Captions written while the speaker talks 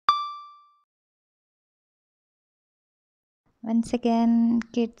Once again,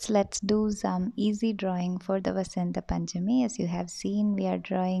 kids, let's do some easy drawing for the Vasanta Panchami. As you have seen, we are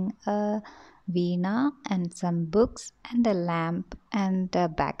drawing a veena and some books and a lamp and a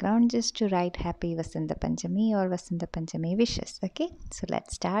background just to write Happy Vasanta Panchami or Vasanta Panchami wishes. Okay, so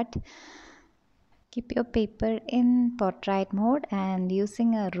let's start. Keep your paper in portrait mode and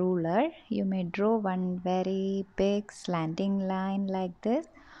using a ruler, you may draw one very big slanting line like this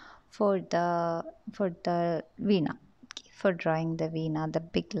for the veena. For drawing the veena, the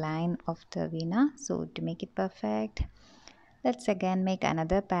big line of the veena. So to make it perfect, let's again make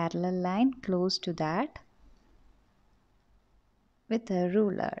another parallel line close to that with a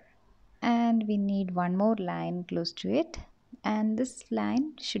ruler, and we need one more line close to it, and this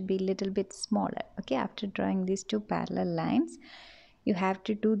line should be a little bit smaller. Okay, after drawing these two parallel lines, you have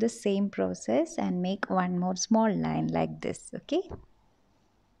to do the same process and make one more small line like this. Okay,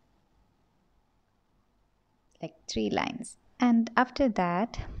 like three lines. And after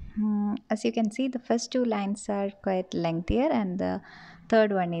that, as you can see, the first two lines are quite lengthier and the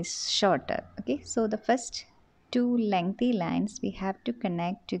third one is shorter. Okay, so the first two lengthy lines we have to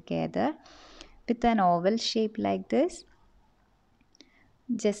connect together with an oval shape like this,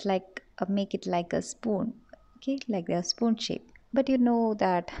 just like make it like a spoon. Okay, like a spoon shape, but you know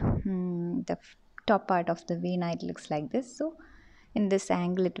that the top part of the veena, it looks like this, so in this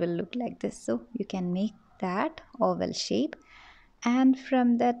angle it will look like this, so you can make that oval shape. And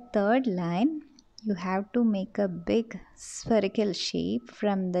from the third line, you have to make a big spherical shape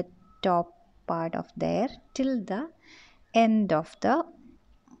from the top part of there till the end of the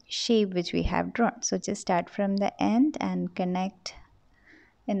shape which we have drawn. So just start from the end and connect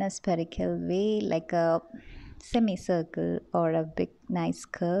in a spherical way, like a semicircle or a big nice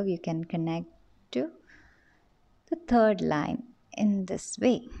curve. You can connect to the third line in this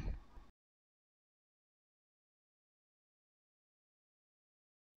way.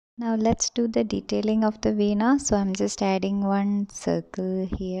 Now let's do the detailing of the veena. So I'm just adding one circle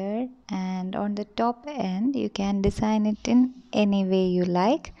here, and on the top end you can design it in any way you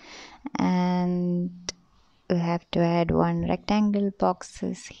like, and you have to add one rectangle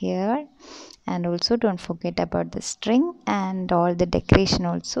boxes here, and also don't forget about the string and all the decoration.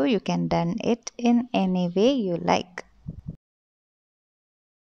 Also you can done it in any way you like.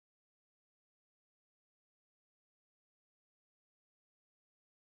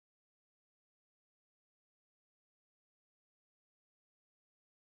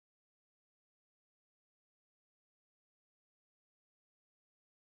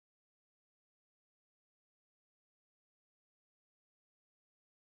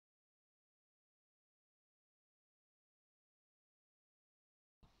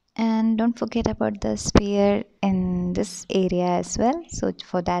 And don't forget about the sphere in this area as well. So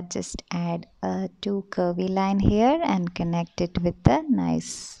for that, just add a two curvy line here and connect it with a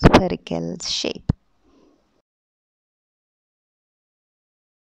nice spherical shape.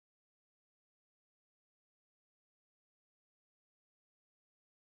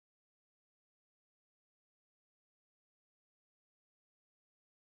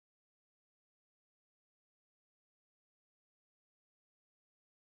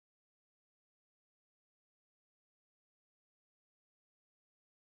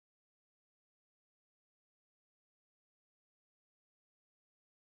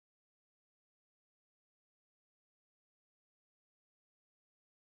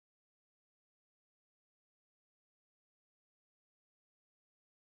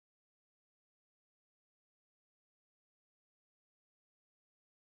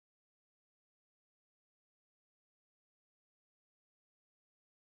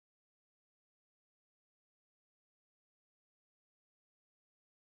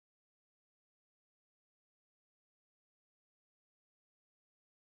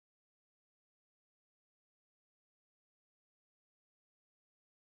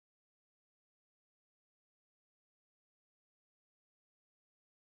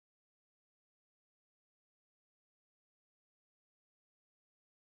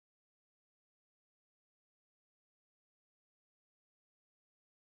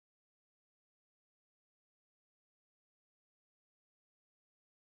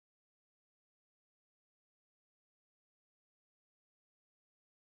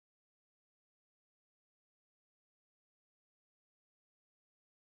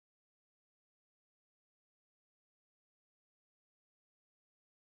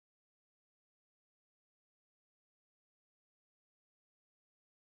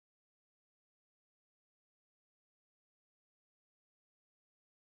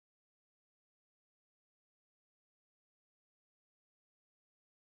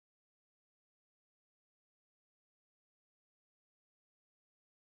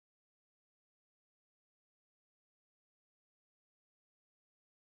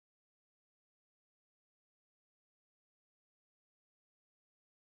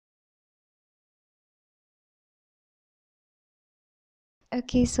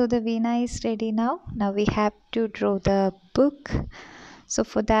 Okay, so the Veena is ready now. Now we have to draw the book. So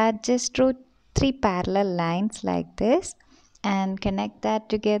for that, just draw three parallel lines like this and connect that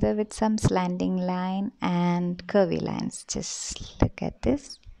together with some slanting line and curvy lines. Just look at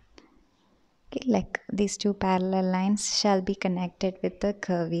this. Okay, like these two parallel lines shall be connected with the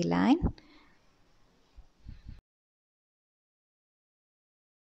curvy line.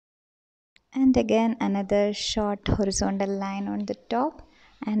 And again another short horizontal line on the top,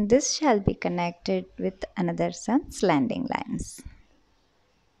 and this shall be connected with another some slanting lines.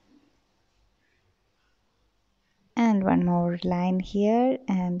 And one more line here,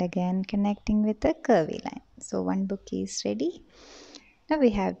 and again connecting with the curvy line. So one book is ready. Now we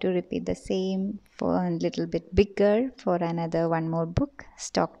have to repeat the same for a little bit bigger for another one more book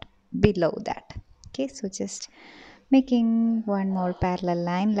stocked below that. Okay, so just making one more parallel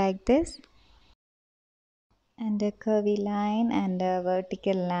line like this, and a curvy line and a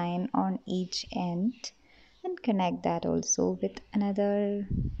vertical line on each end, and connect that also with another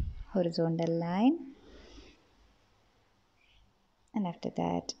horizontal line. And after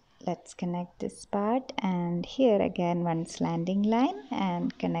that, let's connect this part, and here again one slanting line,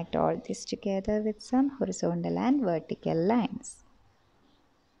 and connect all this together with some horizontal and vertical lines.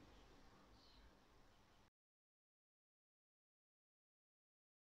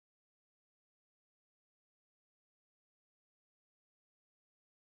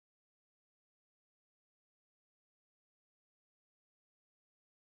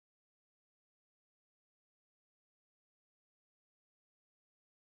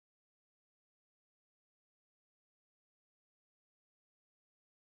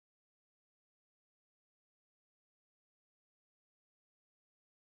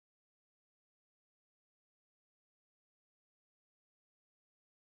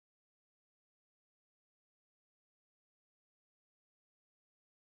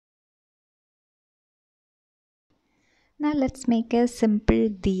 Now let's make a simple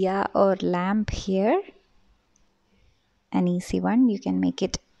diya or lamp here. An easy one. You can make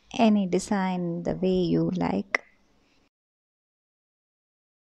it any design the way you like.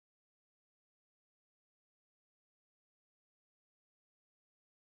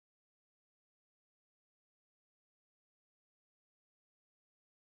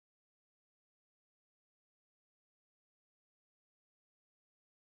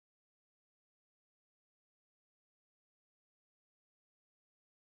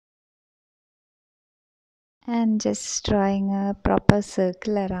 And just drawing a proper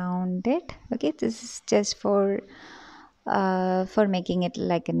circle around it. Okay, this is just for making it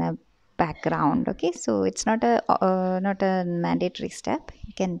like in a background. Okay, so it's not a mandatory step.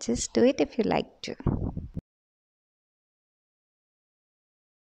 You can just do it if you like to.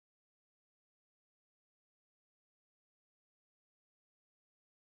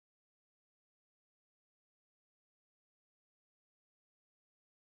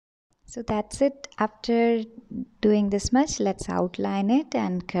 So that's it. After doing this much, let's outline it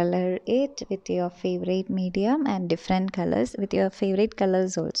and color it with your favorite medium and different colors with your favorite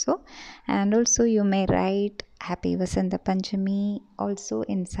colors also. And also you may write Happy Vasanta Panchami also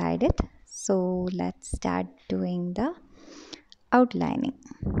inside it. So let's start doing the outlining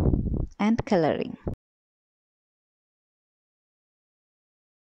and coloring.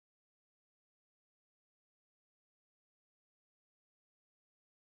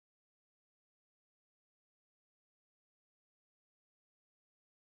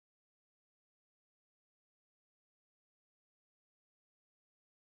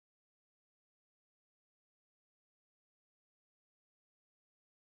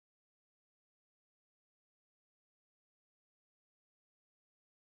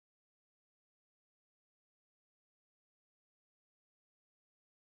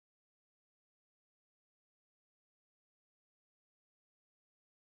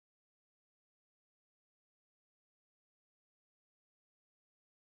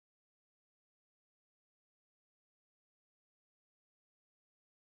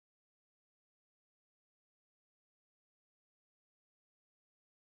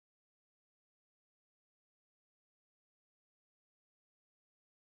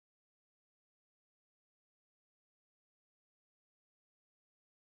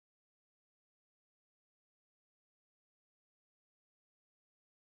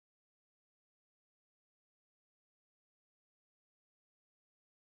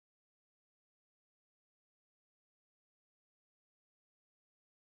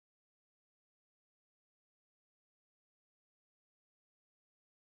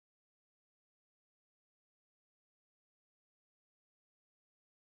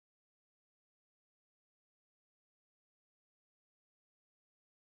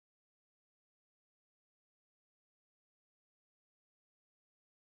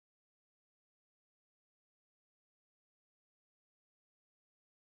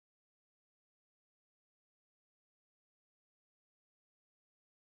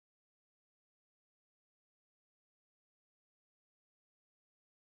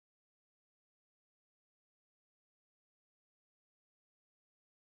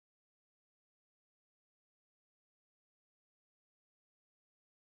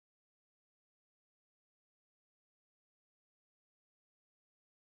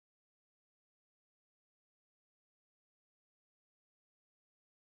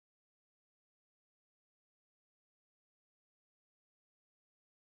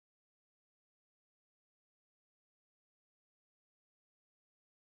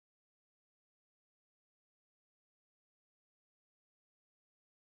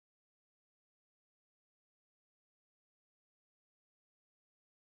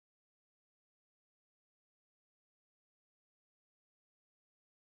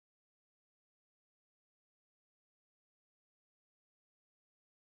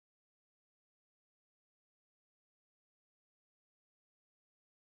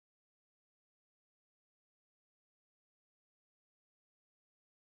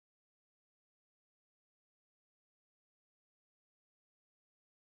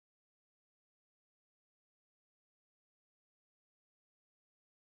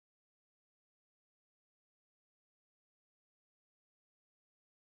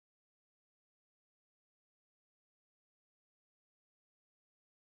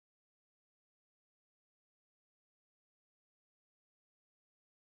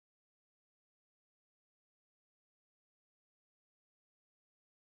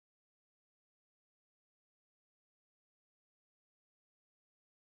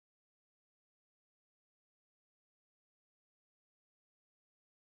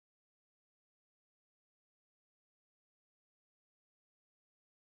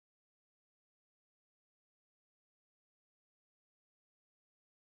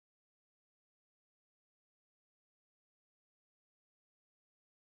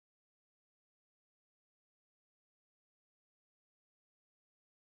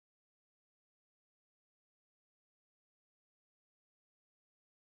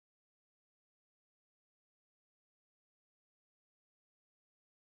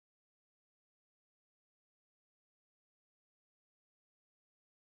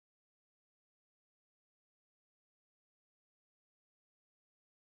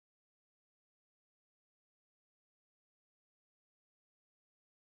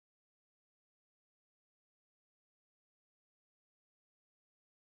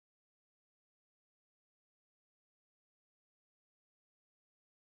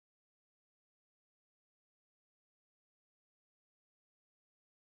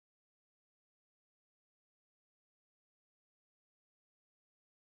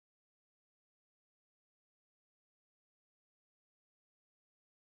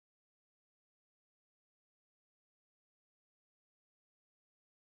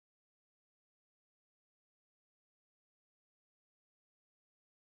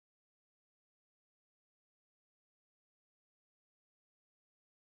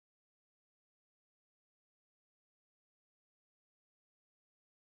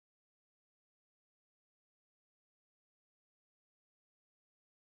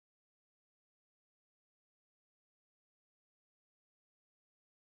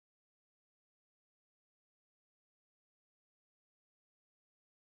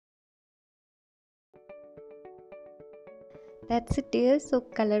 That's it, dear. So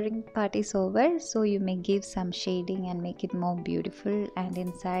coloring part is over. So you may give some shading and make it more beautiful. And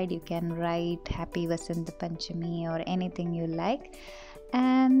inside you can write Happy Vasanth Panchami or anything you like.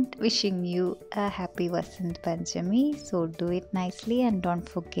 And wishing you a happy Vasanth Panchami. So do it nicely and don't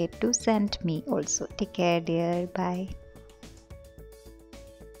forget to send me also. Take care, dear. Bye.